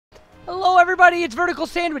everybody, it's Vertical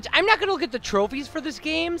Sandwich. I'm not gonna look at the trophies for this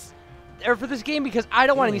game because I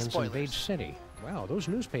don't want any spoilers. Invade City. Wow, those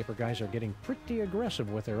newspaper guys are getting pretty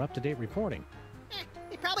aggressive with their up-to-date reporting.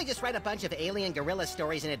 They probably just write a bunch of alien gorilla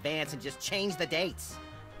stories in advance and just change the dates.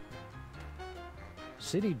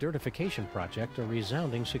 City dirtification project a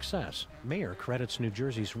resounding success. Mayor credits New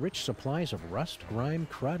Jersey's rich supplies of rust, grime,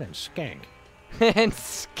 crud, and skank. And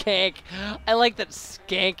skank. I like that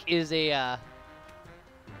skank is a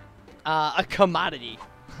commodity.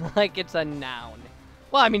 Like it's a noun.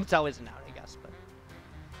 Well, I mean, it's always a noun, I guess, but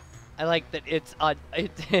I like that it's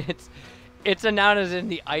a noun as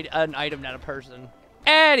in an item, not a person.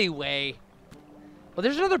 Anyway, well,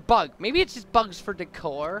 there's another bug. Maybe it's just bugs for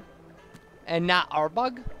decor, and not our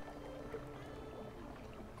bug.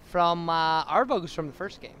 From our bugs from the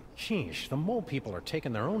first game. Sheesh, the mole people are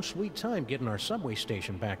taking their own sweet time getting our subway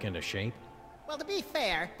station back into shape. Well, to be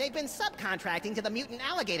fair, they've been subcontracting to the Mutant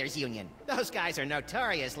Alligators Union. Those guys are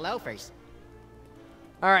notorious loafers.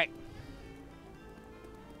 All right.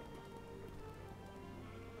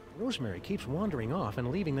 Rosemary keeps wandering off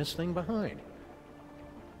and leaving this thing behind.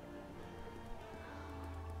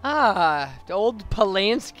 Ah, the old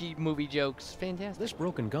Polanski movie jokes. Fantastic. This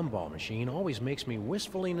broken gumball machine always makes me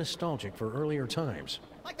wistfully nostalgic for earlier times.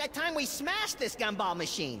 Like that time we smashed this gumball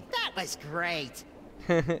machine. That was great.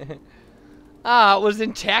 It was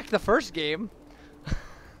intact the first game.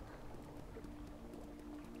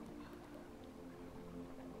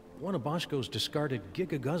 One of Bosco's discarded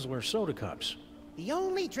Giga Guzzler soda cups. The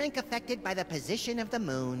only drink affected by the position of the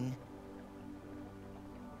moon.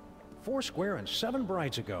 4 square and 7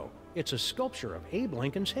 brides ago. It's a sculpture of Abe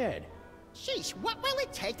Lincoln's head. Sheesh, what will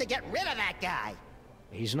it take to get rid of that guy?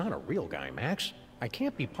 He's not a real guy, Max. I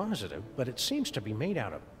can't be positive, but it seems to be made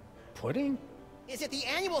out of pudding? Is it the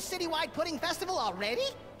annual citywide pudding festival already?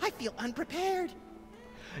 I feel unprepared.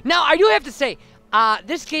 Now, I do have to say,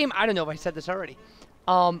 this game, I don't know if I said this already.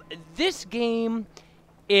 This game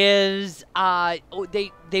is,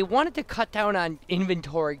 they wanted to cut down on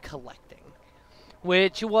inventory collecting,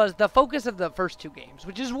 which was the focus of the first 2 games,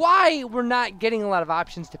 which is why we're not getting a lot of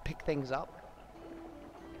options to pick things up.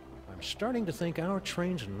 I'm starting to think our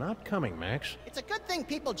train's not coming, Max. It's a good thing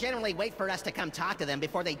people generally wait for us to come talk to them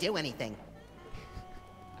before they do anything.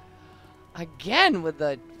 Again with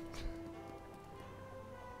the...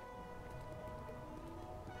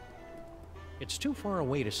 It's too far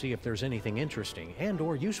away to see if there's anything interesting and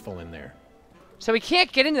or useful in there. So we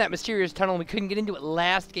can't get into that mysterious tunnel, and we couldn't get into it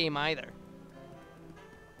last game either.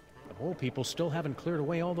 The mole people still haven't cleared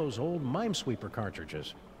away all those old Minesweeper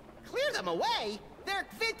cartridges. Clear them away? They're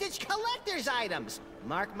vintage collector's items.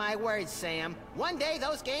 Mark my words, Sam. One day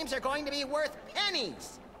those games are going to be worth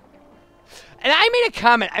pennies. And I made a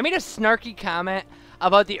comment. I made a snarky comment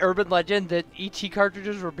about the urban legend that ET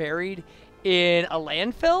cartridges were buried in a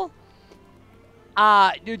landfill.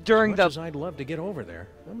 During as much as I'd love to get over there,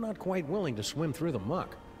 I'm not quite willing to swim through the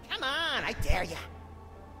muck. Come on, I dare ya.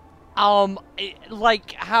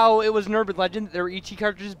 Like how it was an urban legend that there were ET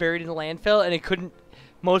cartridges buried in a landfill, and it couldn't.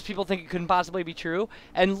 Most people think it couldn't possibly be true.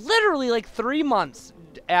 And literally, like 3 months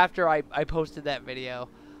after I posted that video,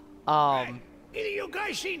 Either you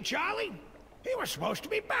guys seen Charlie? He was supposed to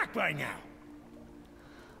be back by now.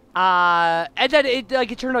 and then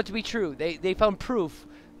it turned out to be true. They found proof.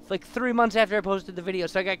 Like 3 months after I posted the video,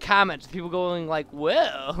 so I got comments, people going like,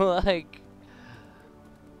 "Whoa!" like.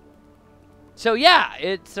 So yeah,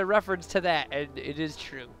 it's a reference to that, and it is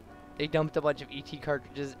true. They dumped a bunch of ET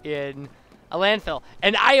cartridges in a landfill,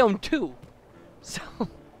 and I own 2. So.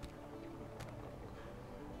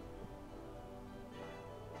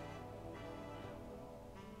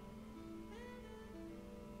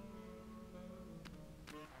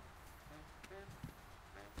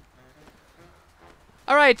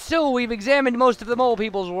 Alright, so we've examined most of the mole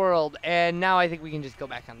people's world, and now I think we can just go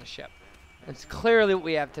back on the ship. That's clearly what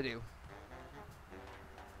we have to do.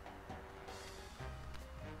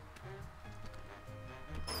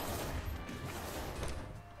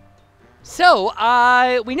 So,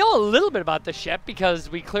 we know a little bit about the ship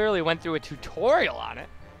because we clearly went through a tutorial on it.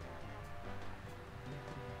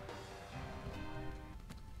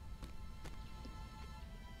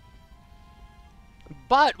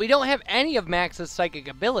 But we don't have any of Max's psychic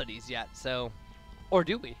abilities yet, so... Or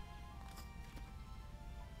do we?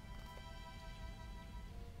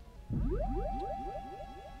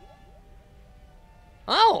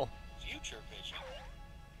 Oh! Future vision.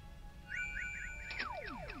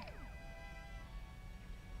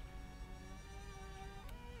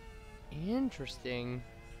 Interesting.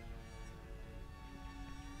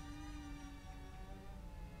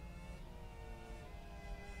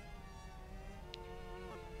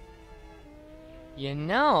 You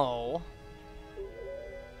know,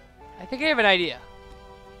 I think I have an idea.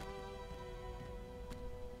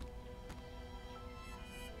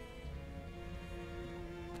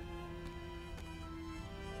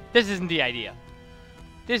 This isn't the idea.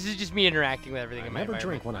 This is just me interacting with everything I in my never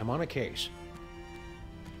environment. drink when I'm on a case.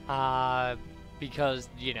 Because,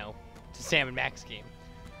 you know, it's a Sam and Max game.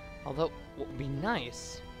 Although, what would be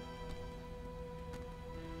nice...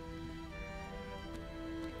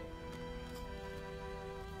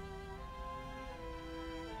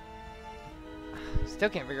 Still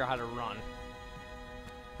can't figure out how to run.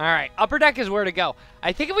 Alright, upper deck is where to go.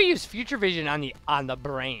 I think if we use future vision on the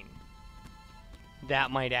brain, that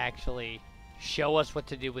might actually show us what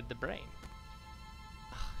to do with the brain.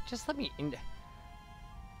 Just let me in.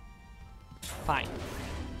 Fine.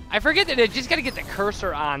 I forget that I just gotta get the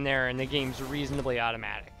cursor on there and the game's reasonably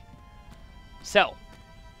automatic. So.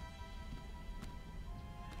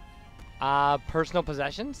 Personal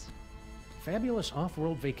possessions? Fabulous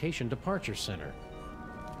off-world vacation departure center.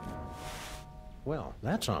 Well,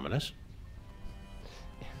 that's ominous.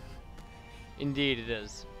 Indeed it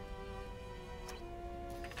is.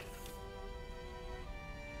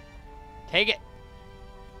 Take it.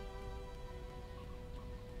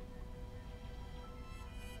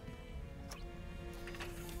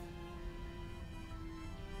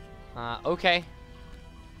 Okay.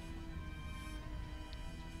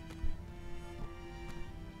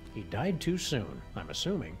 He died too soon, I'm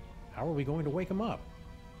assuming. How are we going to wake him up?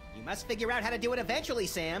 You must figure out how to do it eventually,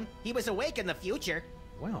 Sam. He was awake in the future.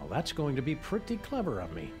 Well, that's going to be pretty clever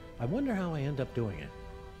of me. I wonder how I end up doing it.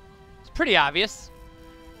 It's pretty obvious.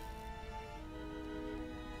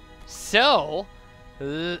 So,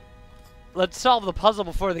 let's solve the puzzle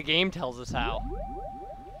before the game tells us how.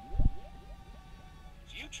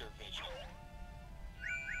 Future vision.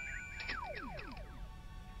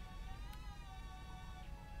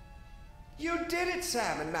 You did it,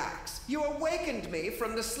 Sam and Max. You awakened me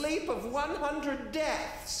from the sleep of 100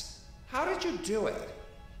 deaths. How did you do it?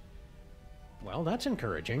 Well, that's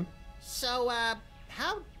encouraging. So,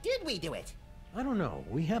 how did we do it? I don't know.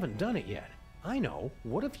 We haven't done it yet. I know.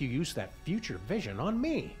 What if you use that future vision on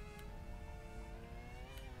me?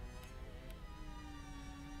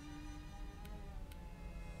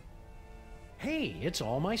 Hey, it's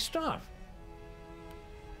all my stuff.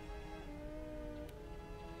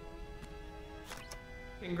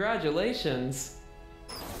 Congratulations.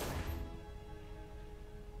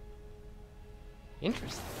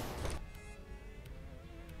 Interesting.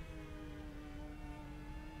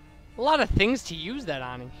 A lot of things to use that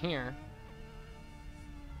on in here.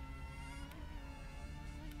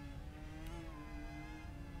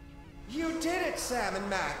 You did it, Sam and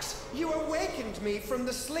Max. You awakened me from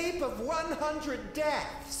the sleep of 100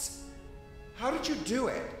 deaths. How did you do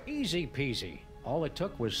it? Easy peasy. All it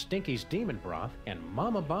took was Stinky's demon broth and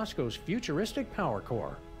Mama Bosco's futuristic power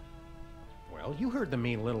core. Well, you heard the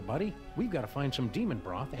mean little buddy. We've got to find some demon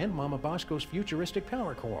broth and Mama Bosco's futuristic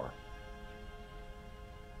power core.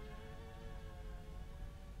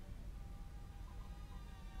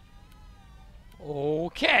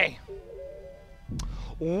 Okay.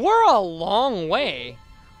 We're a long way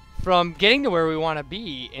from getting to where we want to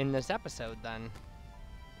be in this episode then,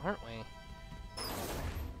 aren't we?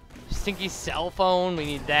 Stinky cell phone, we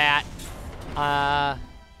need that.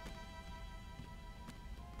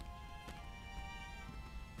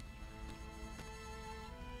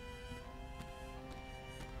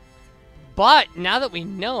 But now that we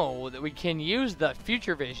know that we can use the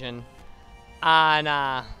future vision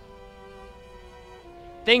on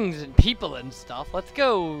things and people and stuff, let's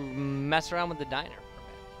go mess around with the diner for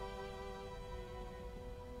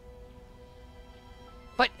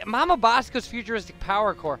a bit. But Mama Bosco's futuristic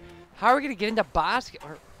power core, how are we going to get into Bosco?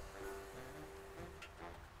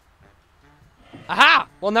 Aha!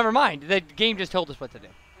 Well, never mind. The game just told us what to do.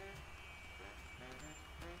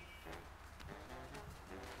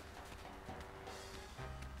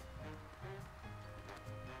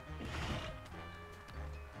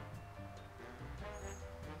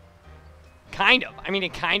 Kind of. I mean,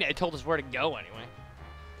 it told us where to go anyway.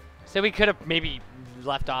 So we could have maybe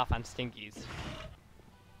left off on Stinky's.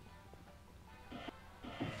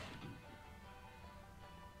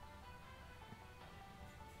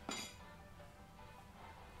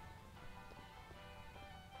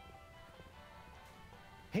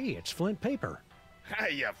 Hey, it's Flint paper. Hi,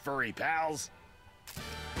 you furry pals.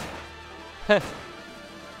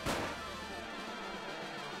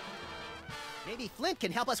 Maybe Flint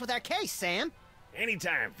can help us with our case, Sam.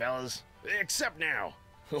 Anytime, fellas. Except now.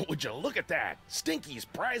 Would you look at that? Stinky's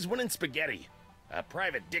prize-winning spaghetti. A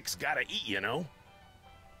private dick's gotta eat, you know.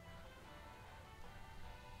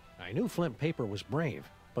 I knew Flint Paper was brave,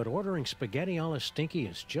 but ordering spaghetti a la Stinky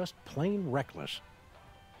is just plain reckless.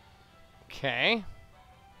 Okay.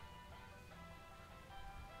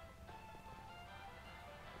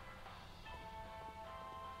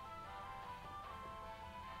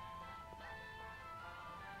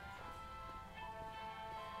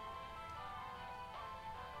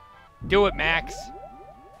 Do it, Max.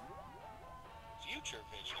 Future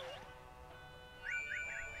vision.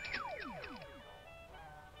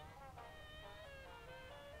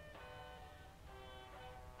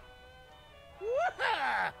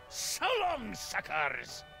 Wah! So long,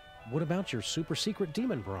 suckers! What about your super secret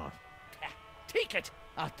demon broth? Take it.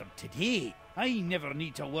 After today, I never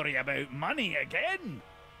need to worry about money again.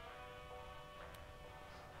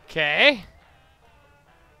 Okay.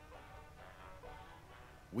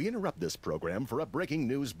 We interrupt this program for a breaking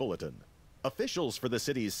news bulletin. Officials for the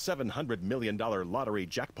city's $700 million lottery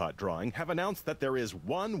jackpot drawing have announced that there is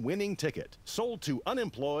one winning ticket sold to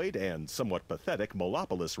unemployed and somewhat pathetic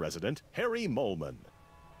Molopolis resident Harry Molman.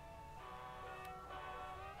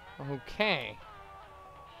 Okay.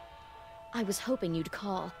 I was hoping you'd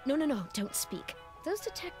call. No, don't speak. Those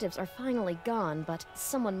detectives are finally gone, but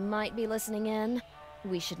someone might be listening in.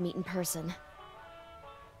 We should meet in person.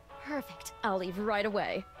 Perfect. I'll leave right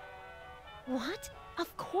away. What?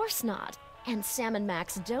 Of course not. And Sam and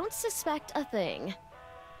Max don't suspect a thing.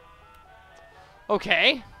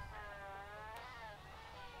 Okay.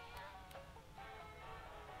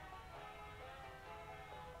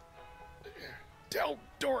 Tell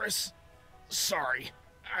Doris. Sorry,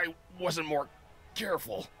 I wasn't more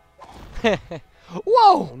careful. Whoa!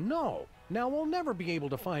 Oh no! Now we'll never be able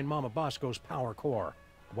to find Mama Bosco's power core.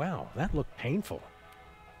 Wow, that looked painful.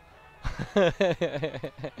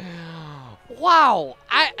 Wow!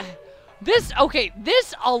 This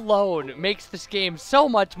alone makes this game so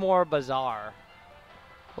much more bizarre.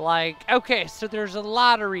 Like, okay, so there's a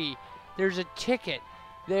lottery, there's a ticket,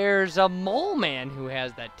 there's a mole man who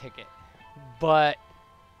has that ticket, but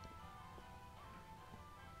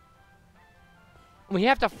we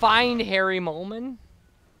have to find Harry Molman,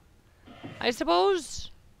 I suppose?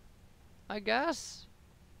 I guess?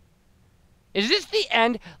 Is this the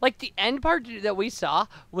end? Like, the end part that we saw,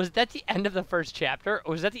 was that the end of the first chapter?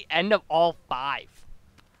 Or was that the end of all 5?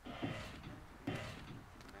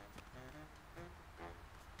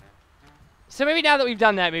 So maybe now that we've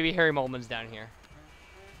done that, maybe Harry Molman's down here.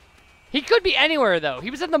 He could be anywhere, though.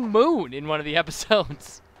 He was on the moon in one of the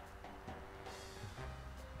episodes.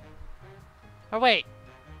 Oh, wait.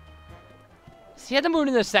 Is he on the moon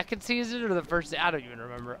in the second season or the first? I don't even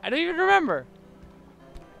remember. I don't even remember.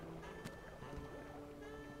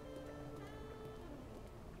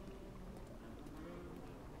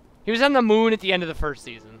 He was on the moon at the end of the first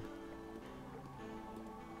season.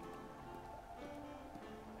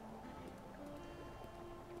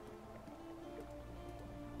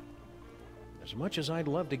 As much as I'd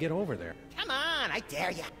love to get over there, Come on, I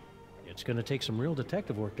dare ya. it's going to take some real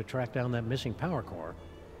detective work to track down that missing power core.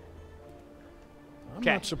 I'm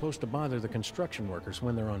not supposed to bother the construction workers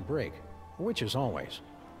when they're on break, which is always.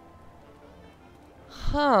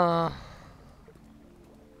 Huh.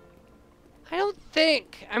 I don't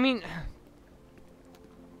think, I mean,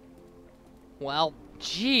 well,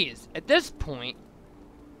 geez, at this point,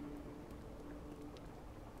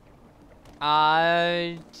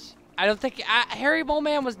 I don't think, Harry Mole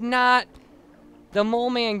Man was not the Mole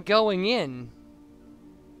Man going in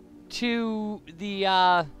to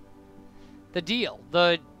the deal,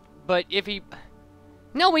 but if he,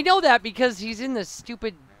 no, we know that because he's in the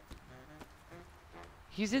stupid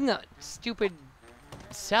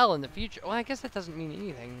cell in the future. Well, I guess that doesn't mean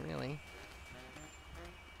anything, really.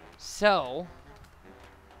 So,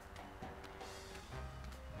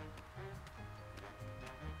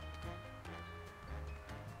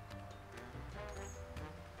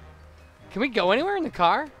 can we go anywhere in the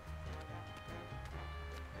car?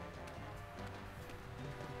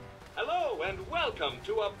 Hello and welcome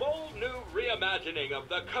to a bold new reimagining of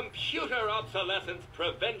the Computer Obsolescence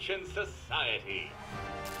Prevention Society.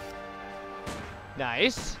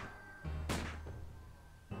 Nice.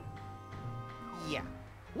 Yeah.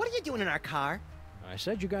 What are you doing in our car? I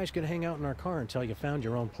said you guys could hang out in our car until you found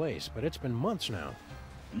your own place, but it's been months now.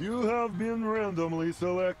 You have been randomly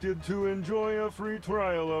selected to enjoy a free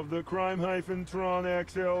trial of the Crime-Tron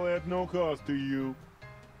XL at no cost to you.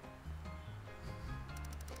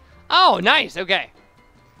 Oh, nice. Okay.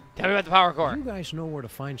 Tell me about the power core. Do you guys know where to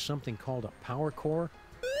find something called a power core?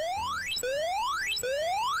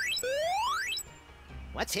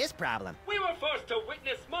 What's his problem? We were forced to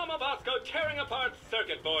witness Mama Bosco tearing apart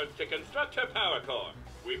circuit boards to construct her power core.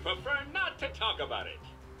 We prefer not to talk about it.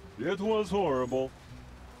 It was horrible.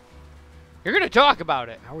 You're gonna talk about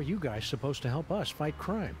it. How are you guys supposed to help us fight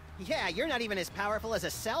crime? Yeah, you're not even as powerful as a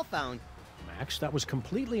cell phone. Max, that was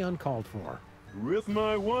completely uncalled for. With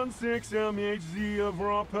my 1/6 MHz of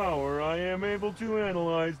raw power, I am able to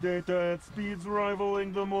analyze data at speeds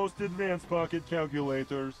rivaling the most advanced pocket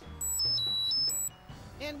calculators.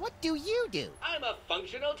 And what do you do? I'm a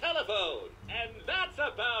functional telephone, and that's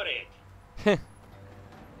about it.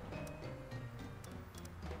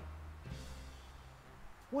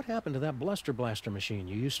 What happened to that Bluster Blaster machine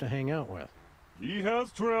you used to hang out with? He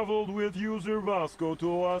has traveled with user Vasco to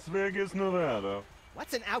Las Vegas, Nevada.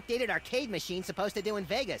 What's an outdated arcade machine supposed to do in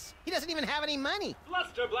Vegas? He doesn't even have any money.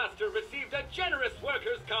 Bluster Blaster received a generous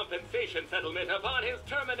workers' compensation settlement upon his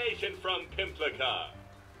termination from Pimplica.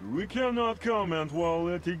 We cannot comment while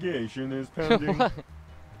litigation is pending.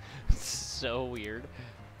 So weird.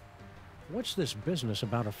 What's this business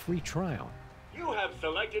about a free trial? You have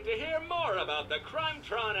selected to hear more about the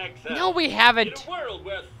Crimetron XL. No, we haven't. In a world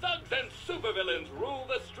where thugs and supervillains rule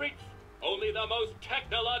the streets, only the most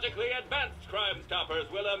technologically advanced Crime Stoppers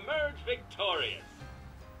will emerge victorious.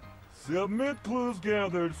 Submit clues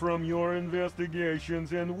gathered from your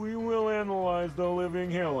investigations and we will analyze the living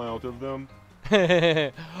hell out of them.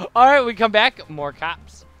 All right, we come back. More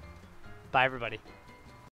cops. Bye, everybody.